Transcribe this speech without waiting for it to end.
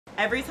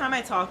Every time I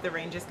talk, the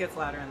rain just gets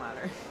louder and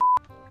louder.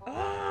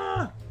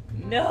 Ah,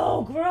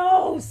 no,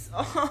 gross.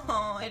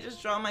 Oh, I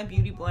just dropped my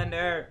beauty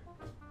blender.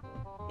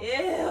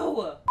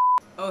 Ew.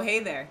 Oh, hey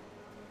there.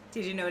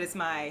 Did you notice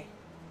my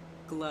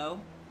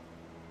glow?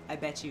 I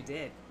bet you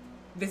did.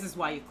 This is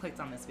why you clicked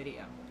on this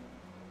video.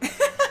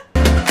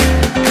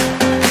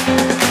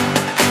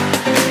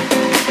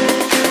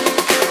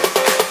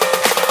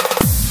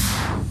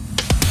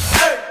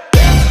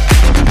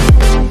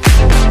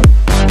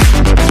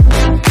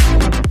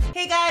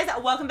 Hey guys,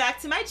 welcome back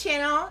to my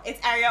channel. It's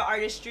Aryelle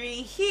Artistry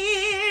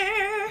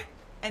here.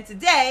 And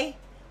today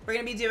we're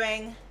gonna be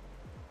doing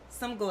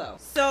some glow.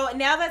 So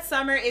now that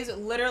summer is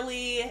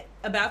literally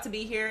about to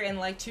be here in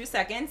like 2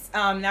 seconds,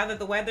 now that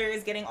the weather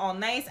is getting all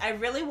nice, I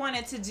really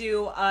wanted to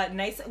do a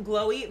nice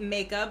glowy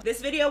makeup.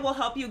 This video will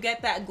help you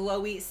get that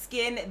glowy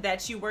skin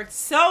that you worked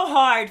so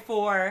hard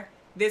for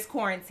this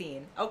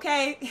quarantine,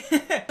 okay?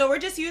 So we're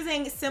just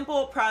using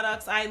simple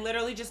products. I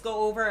literally just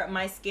go over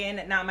my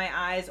skin, not my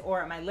eyes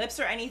or my lips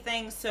or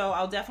anything, so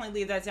I'll definitely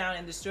leave that down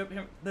in the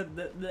description.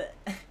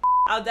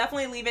 I'll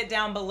definitely leave it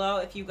down below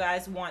if you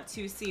guys want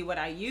to see what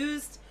I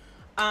used.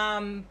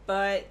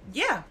 But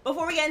yeah,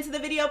 before we get into the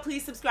video,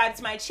 please subscribe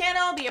to my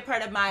channel, be a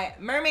part of my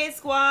mermaid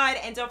squad,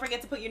 and don't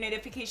forget to put your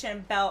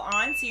notification bell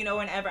on so you know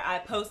whenever I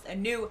post a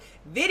new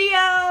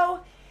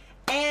video.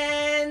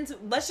 And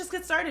let's just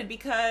get started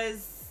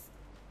because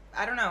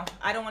I don't know,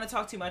 I don't want to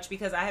talk too much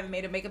because I haven't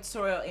made a makeup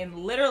tutorial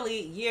in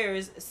literally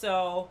years,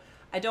 so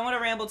I don't want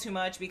to ramble too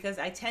much because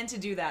I tend to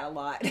do that a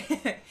lot.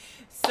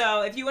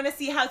 So if you want to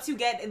see how to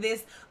get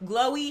this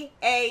glowy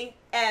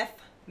AF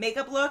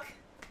makeup look,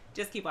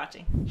 just keep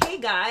watching. Hey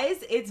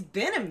guys, it's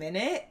been a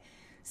minute.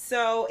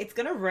 So it's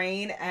gonna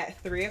rain at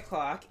 3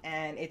 o'clock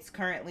and it's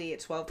currently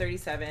at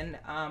 12:37.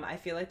 I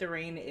feel like the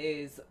rain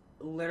is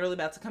literally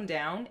about to come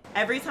down.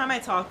 Every time I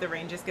talk, the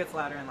rain just gets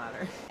louder and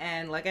louder.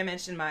 And like I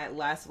mentioned in my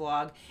last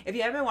vlog, if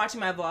you haven't been watching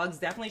my vlogs,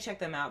 definitely check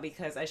them out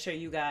because I show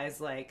you guys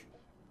like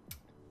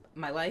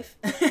my life.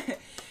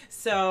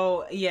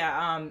 So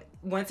yeah,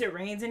 once it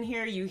rains in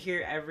here, you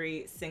hear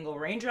every single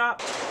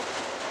raindrop.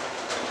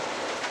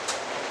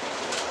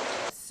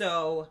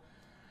 So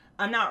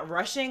I'm not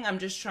rushing, I'm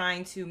just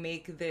trying to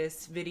make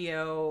this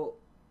video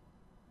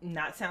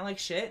not sound like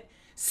shit.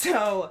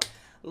 So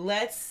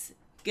let's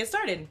get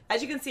started.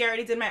 As you can see, I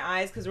already did my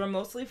eyes because we're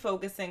mostly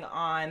focusing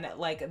on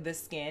like the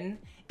skin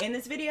in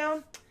this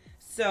video.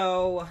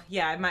 So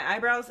yeah, my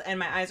eyebrows and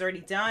my eyes already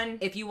done.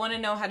 If you want to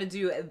know how to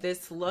do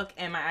this look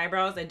and my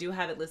eyebrows, I do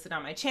have it listed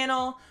on my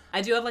channel.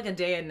 I do have like a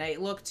day and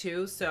night look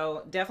too,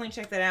 so definitely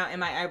check that out. And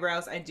my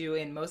eyebrows I do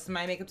in most of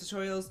my makeup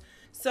tutorials.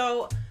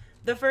 So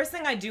the first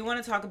thing I do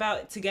want to talk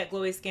about to get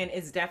glowy skin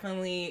is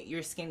definitely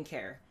your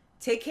skincare.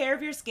 Take care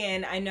of your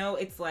skin. I know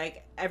it's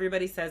like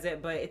everybody says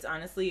it, but it's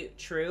honestly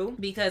true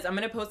because I'm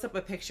going to post up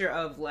a picture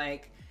of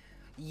like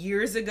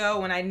years ago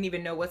when I didn't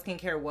even know what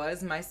skincare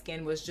was. My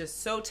skin was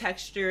just so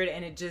textured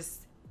and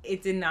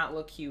it did not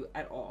look cute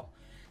at all.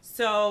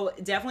 So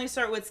definitely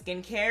start with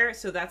skincare.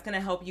 So that's going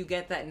to help you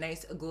get that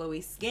nice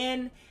glowy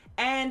skin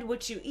and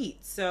what you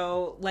eat.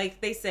 So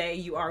like they say,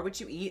 you are what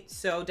you eat.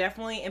 So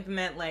definitely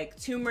implement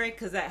like turmeric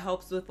because that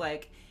helps with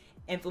like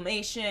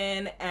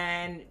inflammation,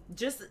 and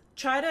just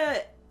try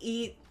to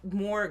eat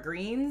more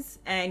greens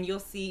and you'll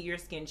see your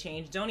skin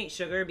change. Don't eat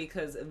sugar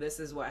because this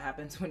is what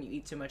happens when you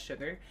eat too much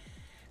sugar,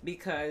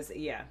 because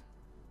yeah,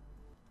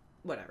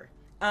 whatever.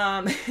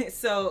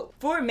 So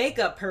for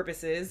makeup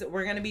purposes,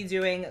 we're going to be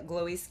doing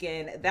glowy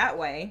skin that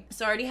way.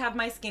 So I already have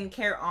my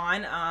skincare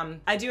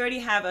on. I do already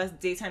have a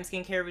daytime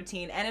skincare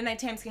routine and a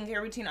nighttime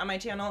skincare routine on my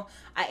channel.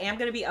 I am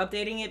going to be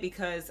updating it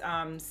because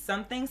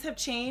some things have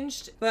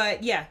changed.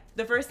 But yeah,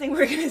 the first thing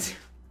we're going to do,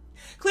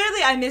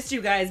 clearly I missed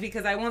you guys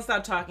because I won't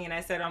stop talking and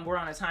I said we're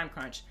on a time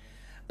crunch.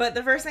 But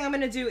the first thing I'm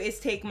going to do is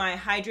take my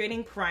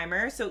hydrating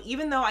primer. So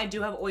even though I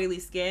do have oily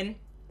skin,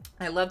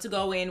 I love to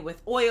go in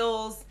with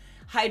oils,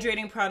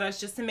 hydrating products,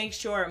 just to make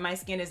sure my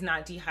skin is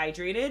not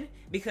dehydrated,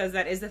 because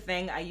that is the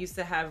thing. I used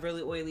to have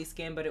really oily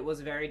skin, but it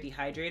was very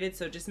dehydrated.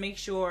 So just make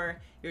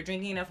sure you're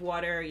drinking enough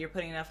water, you're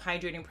putting enough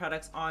hydrating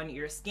products on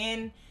your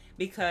skin,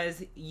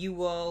 because you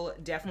will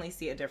definitely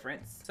see a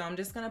difference. So I'm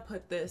just gonna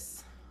put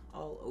this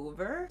all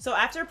over. So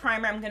after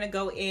primer, I'm gonna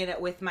go in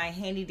with my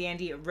handy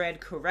dandy red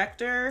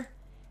corrector,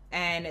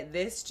 and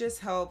this just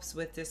helps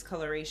with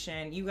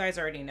discoloration. You guys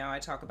already know I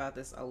talk about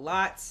this a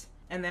lot.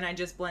 And then I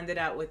just blend it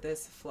out with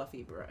this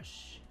fluffy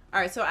brush. All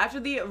right, so after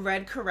the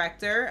red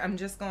corrector, I'm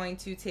just going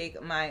to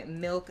take my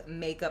Milk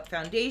Makeup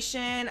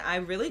Foundation. I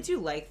really do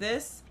like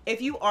this.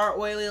 If you are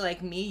oily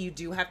like me, you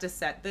do have to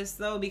set this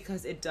though,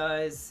 because it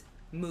does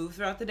move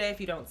throughout the day if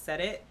you don't set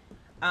it.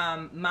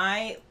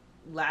 My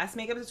last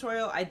makeup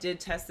tutorial, I did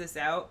test this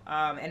out,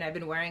 and I've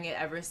been wearing it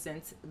ever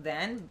since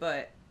then,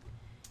 but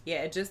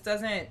yeah, it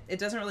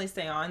doesn't really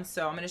stay on.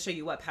 So I'm gonna show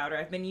you what powder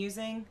I've been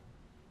using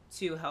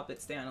to help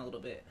it stay on a little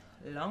bit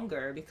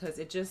longer, because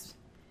it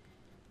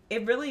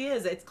really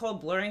is. It's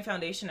called blurring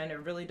foundation, and it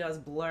really does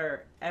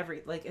blur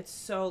it's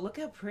so, look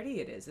how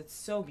pretty it is. It's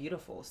so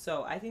beautiful.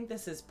 So I think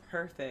this is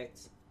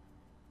perfect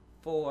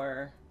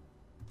for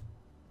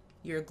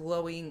your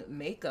glowing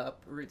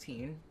makeup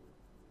routine.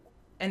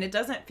 And it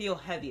doesn't feel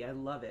heavy. I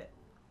love it.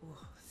 Ooh,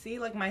 see,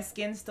 like my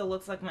skin still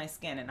looks like my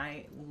skin, and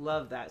I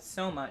love that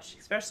so much,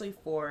 especially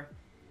for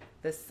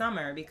the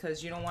summer,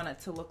 because you don't want it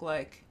to look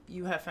like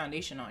you have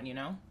foundation on, you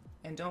know?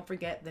 And don't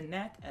forget the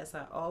neck, as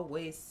I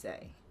always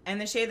say. And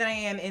the shade that I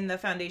am in the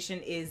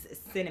foundation is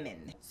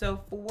Cinnamon.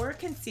 So for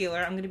concealer,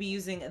 I'm going to be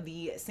using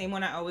the same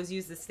one I always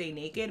use, the Stay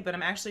Naked, but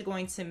I'm actually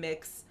going to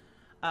mix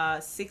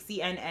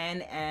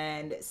 60NN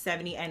and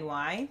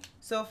 70NY.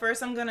 So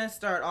first I'm going to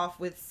start off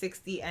with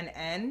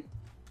 60NN,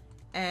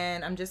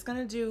 and I'm just going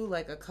to do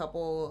like a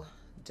couple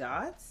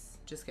dots.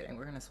 Just kidding,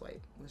 we're going to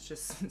swipe. Let's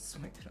just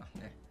swipe it on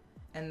there.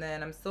 And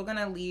then I'm still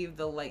gonna leave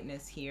the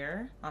lightness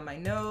here on my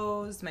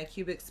nose, my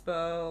cubic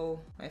expo,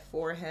 my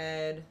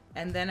forehead.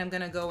 And then I'm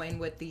gonna go in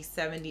with the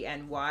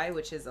 70NY,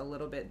 which is a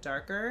little bit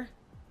darker.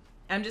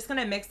 I'm just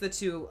gonna mix the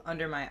two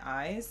under my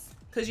eyes,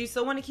 because you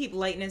still wanna keep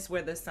lightness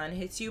where the sun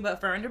hits you,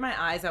 but for under my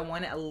eyes, I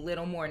want it a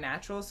little more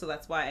natural, so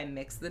that's why I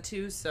mix the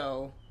two.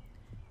 So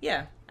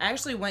yeah, I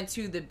actually went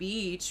to the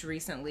beach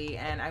recently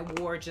and I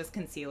wore just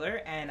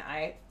concealer and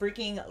I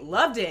freaking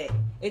loved it.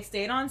 It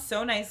stayed on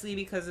so nicely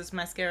because this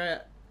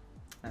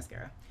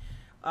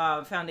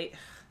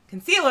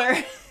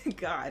concealer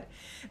God,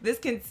 this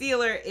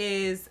concealer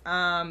is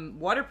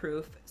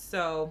waterproof,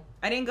 so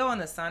I didn't go in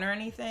the sun or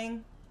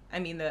anything. I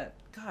mean,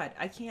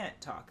 I can't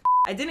talk.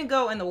 I didn't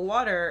go in the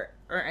water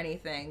or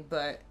anything,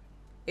 but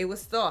it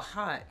was still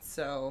hot.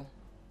 So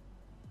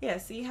yeah,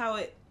 see how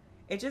it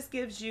just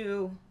gives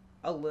you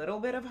a little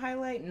bit of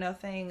highlight,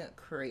 nothing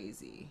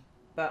crazy.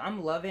 But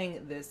I'm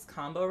loving this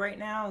combo right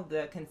now,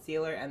 the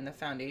concealer and the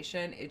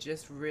foundation. It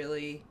just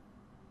really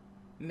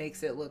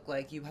makes it look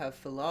like you have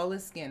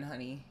flawless skin,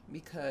 honey,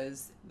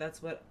 because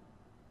that's what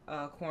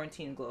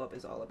quarantine glow up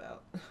is all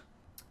about.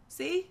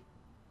 See?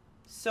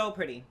 So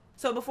pretty.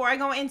 So before I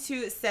go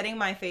into setting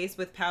my face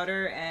with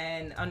powder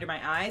and under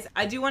my eyes,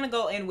 I do want to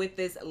go in with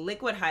this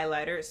liquid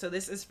highlighter. So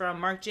this is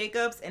from Marc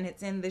Jacobs and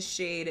it's in the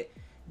shade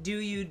Do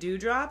You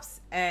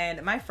Dewdrops,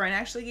 and my friend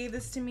actually gave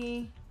this to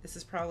me. This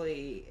is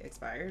probably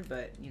expired,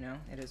 but you know,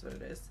 it is what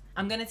it is.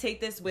 I'm gonna take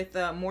this with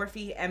the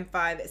Morphe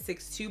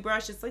M562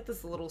 brush. It's like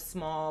this little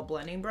small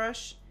blending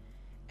brush.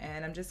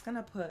 And I'm just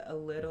gonna put a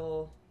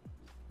little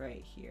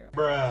right here.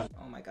 Bruh.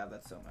 Oh my God,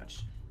 that's so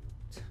much.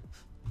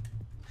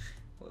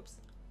 Whoops.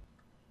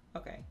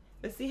 Okay,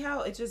 but see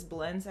how it just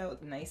blends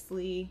out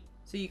nicely?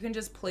 So you can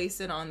just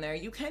place it on there.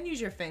 You can use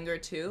your finger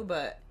too,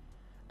 but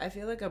I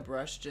feel like a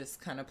brush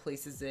just kind of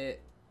places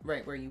it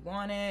right where you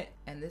want it.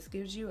 And this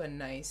gives you a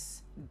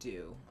nice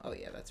dew. Oh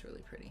yeah, that's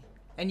really pretty.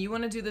 And you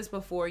want to do this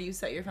before you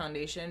set your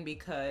foundation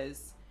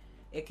because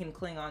it can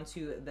cling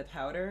onto the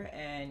powder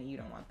and you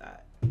don't want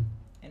that.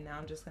 And now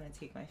I'm just going to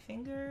take my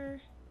finger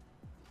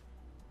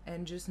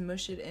and just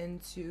mush it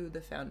into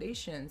the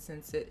foundation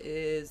since it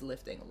is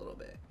lifting a little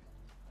bit.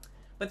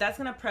 But that's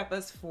going to prep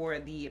us for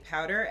the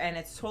powder, and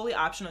it's totally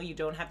optional. You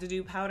don't have to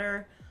do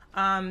powder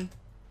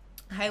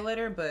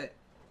highlighter, but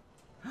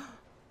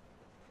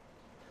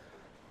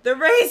the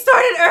rain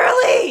started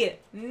early!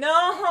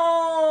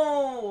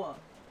 No!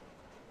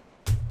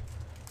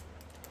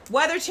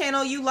 Weather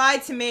Channel, you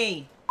lied to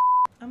me.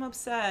 I'm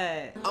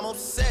upset. I'm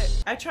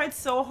upset. I tried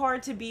so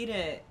hard to beat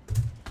it.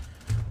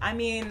 I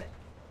mean,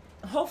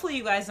 hopefully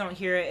you guys don't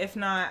hear it. If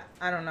not,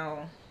 I don't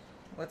know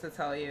what to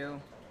tell you.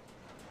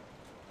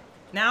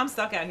 Now I'm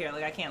stuck out here,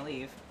 like I can't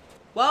leave.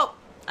 Well,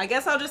 I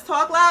guess I'll just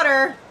talk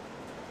louder.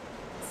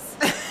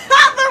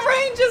 The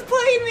rain just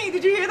played me.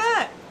 Did you hear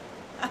that?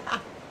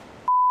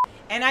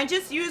 And I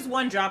just used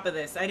one drop of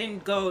this. I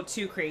didn't go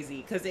too crazy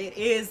because it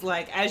is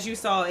like, as you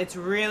saw, it's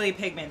really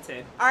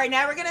pigmented. All right,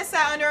 now we're gonna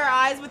set under our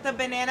eyes with the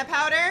banana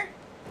powder.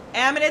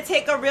 And I'm gonna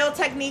take a Real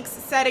Techniques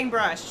setting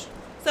brush.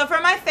 So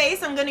for my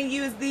face, I'm gonna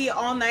use the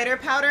All Nighter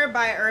powder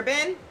by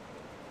Urban.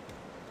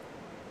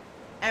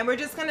 And we're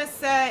just gonna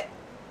set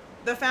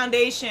the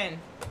foundation.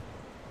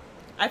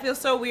 I feel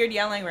so weird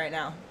yelling right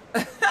now.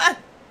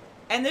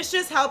 And this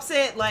just helps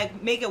it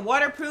like make it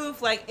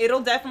waterproof. Like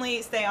it'll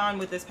definitely stay on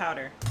with this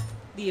powder,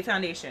 the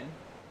foundation.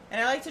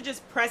 And I like to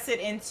just press it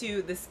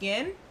into the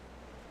skin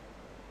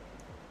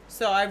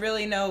so I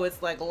really know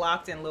it's like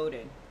locked and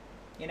loaded,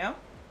 you know?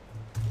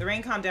 The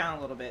rain calmed down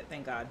a little bit,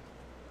 thank God.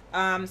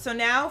 So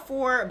now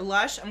for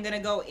blush, I'm gonna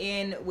go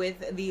in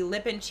with the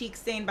Lip and Cheek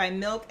Stain by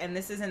Milk, and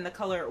this is in the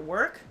color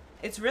Work.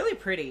 It's really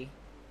pretty.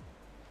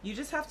 You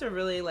just have to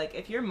really, like,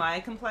 if you're my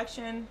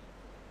complexion,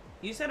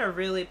 you just gotta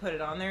really put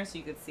it on there so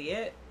you could see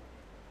it.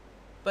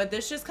 But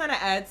this just kind of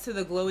adds to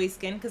the glowy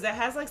skin because it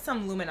has like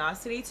some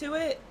luminosity to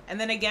it. And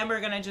then again,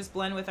 we're gonna just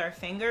blend with our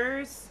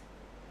fingers.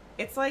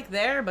 It's like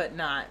there, but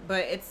not.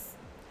 But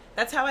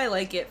that's how I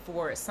like it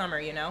for summer,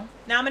 you know?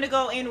 Now I'm gonna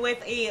go in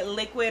with a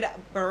liquid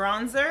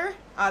bronzer.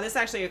 This is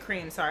actually a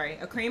cream, sorry.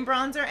 A cream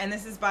bronzer, and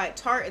this is by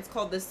Tarte. It's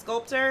called the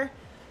Sculptor.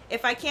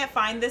 If I can't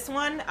find this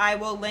one, I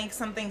will link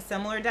something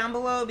similar down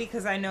below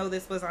because I know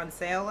this was on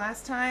sale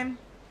last time.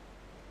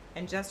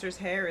 And Jester's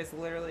hair is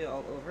literally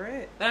all over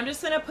it. But I'm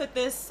just gonna put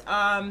this,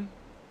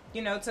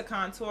 you know, to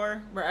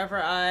contour wherever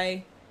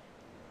I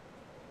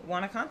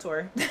want to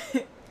contour.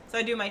 So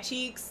I do my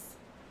cheeks,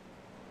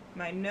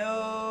 my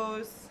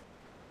nose,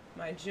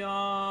 my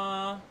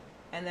jaw,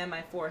 and then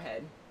my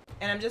forehead.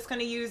 And I'm just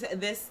gonna use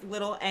this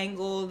little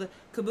angled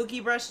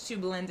kabuki brush to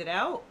blend it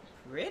out.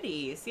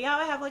 Pretty. See how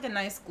I have like a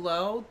nice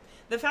glow?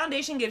 The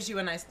foundation gives you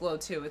a nice glow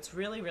too. It's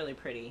really, really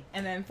pretty.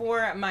 And then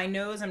for my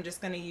nose, I'm just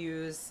gonna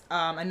use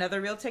another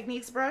Real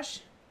Techniques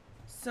brush.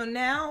 So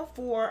now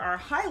for our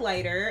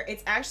highlighter,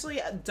 it's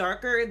actually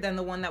darker than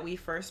the one that we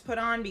first put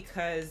on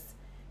because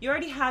you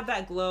already have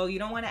that glow. You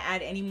don't want to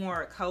add any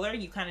more color.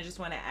 You kind of just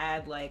want to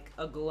add like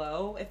a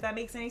glow, if that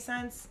makes any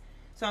sense.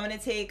 So I'm going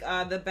to take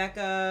the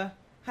Becca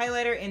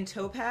highlighter in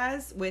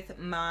Topaz with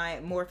my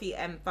Morphe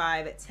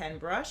M510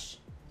 brush.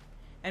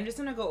 I'm just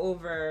going to go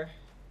over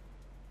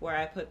where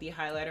I put the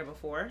highlighter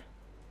before.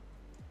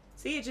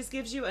 See, it just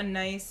gives you a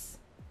nice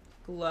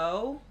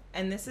glow,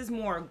 and this is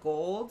more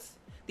gold.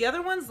 The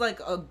other one's like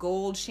a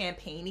gold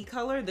champagne-y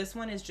color. This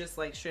one is just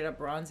like straight up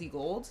bronzy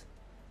gold.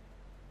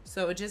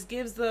 So it just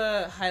gives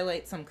the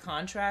highlight some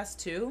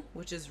contrast too,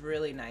 which is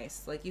really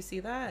nice. Like, you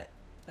see that?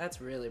 That's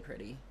really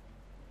pretty.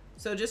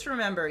 So just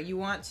remember, you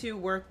want to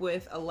work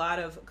with a lot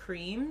of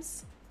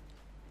creams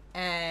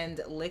and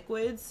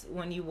liquids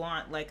when you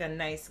want like a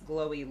nice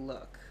glowy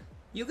look.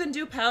 You can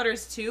do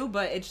powders too,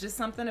 but it's just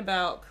something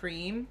about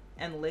cream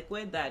and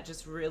liquid that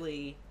just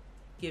really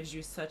gives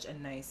you such a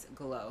nice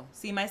glow.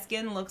 See, my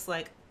skin looks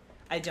like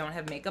I don't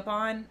have makeup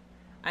on.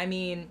 I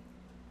mean,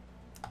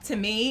 to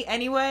me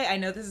anyway, I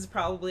know this is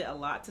probably a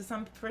lot to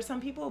for some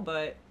people,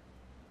 but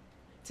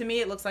to me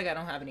it looks like I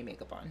don't have any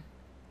makeup on.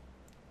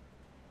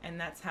 And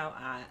that's how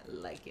I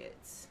like it.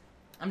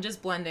 I'm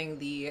just blending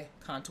the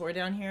contour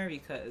down here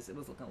because it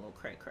was looking a little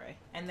cray-cray.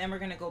 And then we're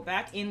gonna go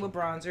back in with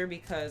bronzer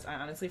because I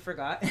honestly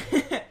forgot.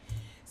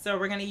 So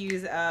we're gonna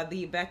use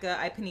the Becca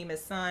Ipanema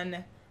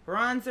Sun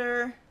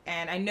bronzer.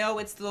 And I know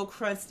it's a little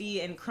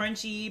crusty and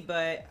crunchy,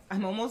 but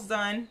I'm almost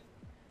done.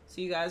 So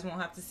you guys won't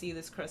have to see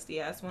this crusty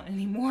ass one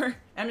anymore.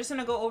 I'm just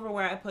gonna go over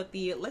where I put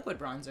the liquid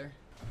bronzer.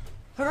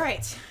 All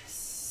right,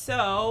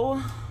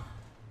 so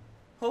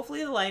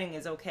hopefully the lighting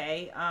is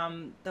okay.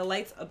 The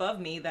lights above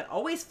me that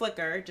always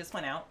flicker just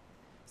went out.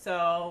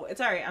 So it's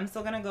all right, I'm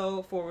still gonna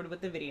go forward with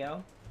the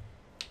video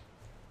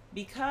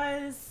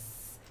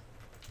because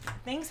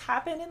things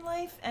happen in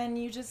life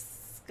and you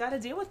just gotta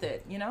deal with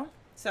it, you know?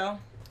 So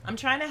I'm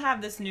trying to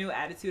have this new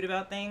attitude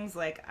about things.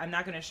 Like, I'm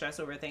not going to stress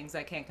over things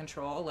I can't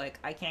control. Like,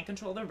 I can't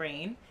control the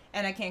rain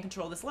and I can't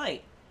control this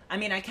light. I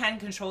mean, I can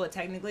control it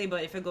technically,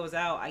 but if it goes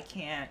out, I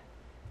can't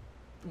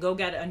go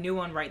get a new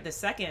one right this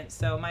second.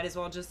 So might as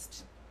well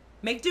just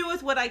make do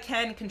with what I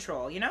can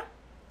control, you know?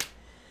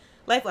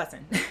 Life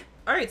lesson.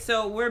 All right,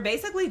 so we're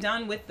basically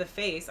done with the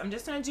face. I'm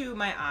just going to do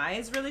my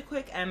eyes really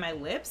quick and my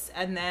lips,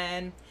 and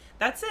then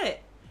that's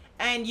it.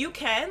 And you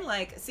can,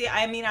 like, see,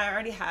 I mean, I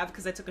already have,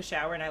 because I took a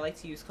shower and I like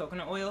to use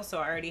coconut oil, so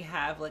I already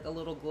have, like, a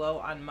little glow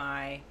on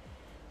my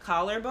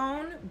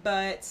collarbone,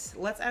 but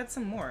let's add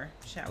some more,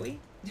 shall we?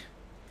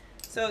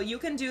 So you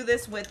can do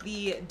this with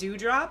the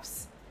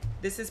dewdrops.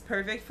 This is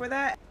perfect for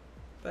that.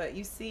 But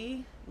you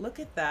see, look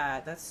at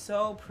that. That's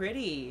so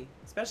pretty,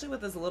 especially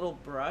with this little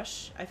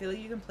brush. I feel like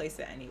you can place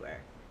it anywhere.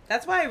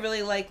 That's why I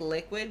really like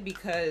liquid,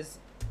 because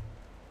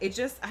it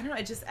just, I don't know,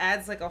 it just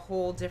adds, like, a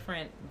whole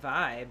different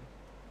vibe.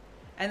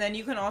 And then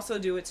you can also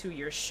do it to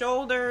your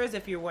shoulders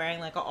if you're wearing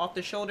like an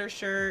off-the-shoulder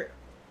shirt.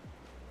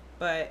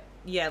 But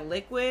yeah,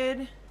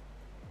 liquid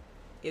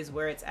is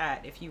where it's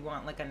at if you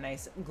want like a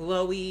nice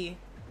glowy,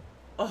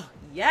 oh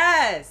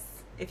yes,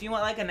 if you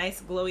want like a nice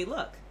glowy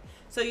look.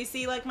 So you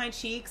see like my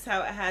cheeks,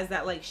 how it has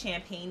that like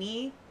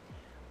champagne-y,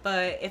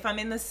 but if I'm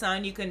in the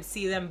sun, you can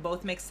see them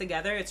both mixed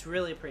together. It's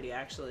really pretty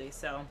actually.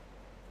 So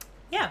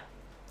yeah.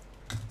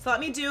 So let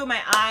me do my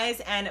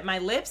eyes and my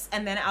lips,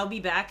 and then I'll be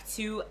back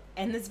to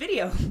end this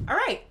video. All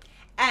right.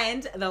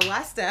 And the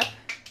last step,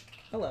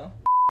 hello.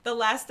 The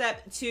last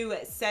step to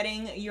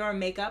setting your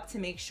makeup to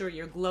make sure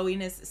your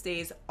glowiness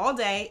stays all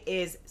day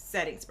is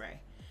setting spray.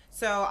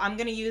 So I'm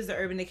going to use the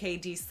Urban Decay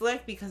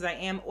De-Slick because I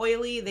am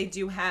oily. They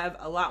do have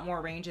a lot more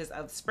ranges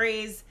of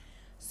sprays.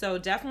 So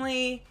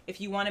definitely,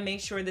 if you want to make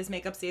sure this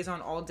makeup stays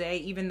on all day,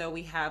 even though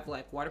we have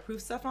like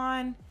waterproof stuff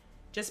on,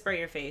 just spray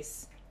your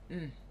face.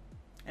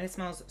 And it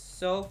smells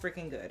so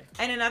freaking good.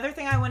 And another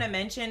thing I want to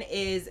mention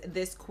is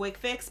this Quick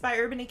Fix by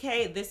Urban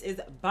Decay. This is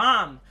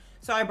bomb.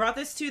 So I brought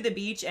this to the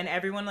beach and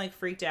everyone like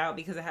freaked out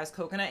because it has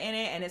coconut in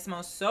it and it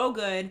smells so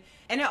good.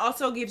 And it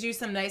also gives you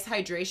some nice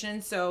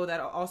hydration, so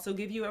that'll also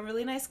give you a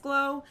really nice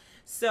glow.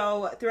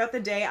 So throughout the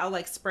day, I'll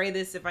like spray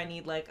this if I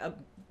need like a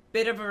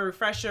bit of a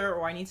refresher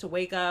or I need to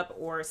wake up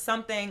or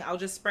something. I'll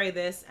just spray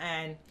this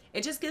and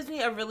it just gives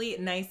me a really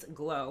nice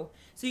glow.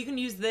 So you can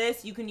use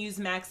this, you can use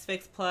Max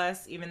Fix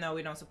Plus, even though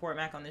we don't support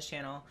MAC on this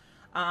channel.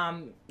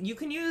 You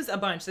can use a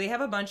bunch. They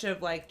have a bunch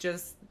of like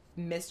just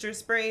mister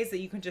sprays that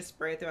you can just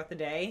spray throughout the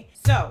day.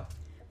 So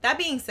that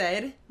being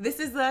said, this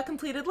is the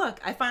completed look.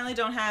 I finally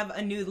don't have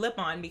a nude lip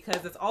on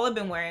because that's all I've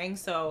been wearing.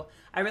 So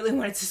I really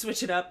wanted to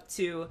switch it up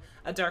to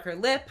a darker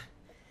lip,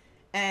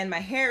 and my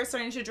hair is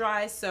starting to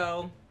dry.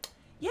 So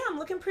yeah, I'm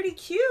looking pretty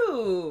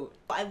cute.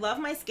 I love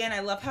my skin. I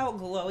love how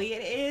glowy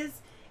it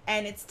is.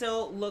 and it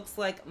still looks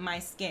like my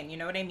skin. You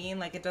know what I mean?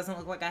 Like, it doesn't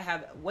look like I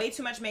have way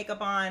too much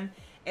makeup on.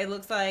 It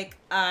looks like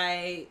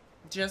I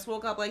just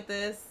woke up like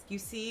this. You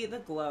see the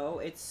glow.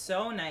 It's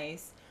so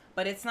nice,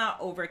 but it's not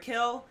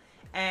overkill.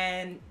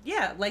 And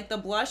yeah, like the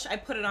blush, I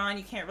put it on.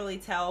 You can't really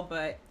tell,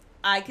 but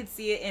I could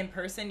see it in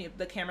person.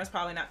 The camera's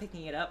probably not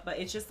picking it up, but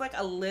it's just like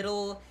a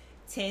little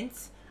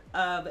tint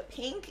of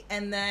pink.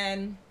 And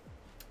then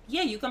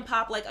yeah, you can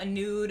pop like a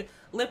nude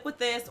lip with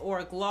this, or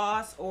a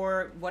gloss,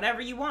 or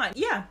whatever you want.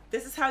 Yeah,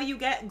 this is how you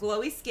get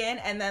glowy skin.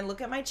 And then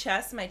look at my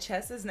chest. My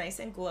chest is nice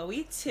and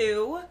glowy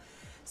too.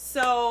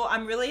 So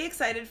I'm really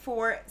excited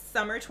for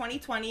summer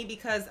 2020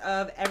 because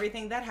of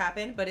everything that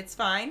happened, but it's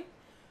fine.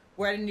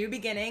 We're at a new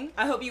beginning.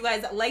 I hope you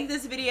guys like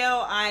this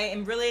video. I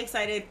am really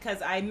excited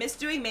because I miss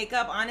doing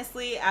makeup.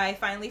 Honestly, I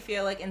finally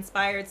feel like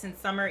inspired since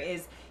summer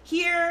is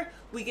here.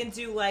 We can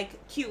do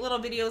like cute little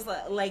videos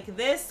like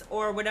this,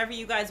 or whatever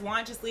you guys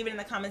want. Just leave it in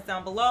the comments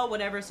down below,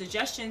 whatever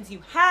suggestions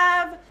you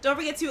have. Don't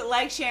forget to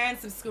like, share, and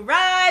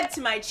subscribe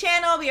to my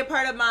channel. Be a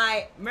part of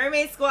my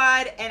mermaid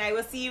squad, and I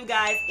will see you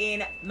guys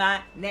in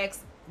my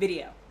next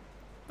video.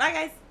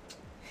 Bye,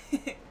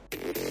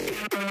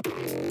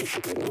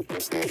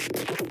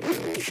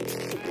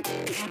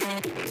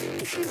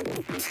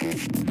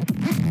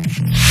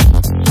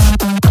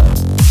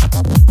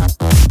 guys.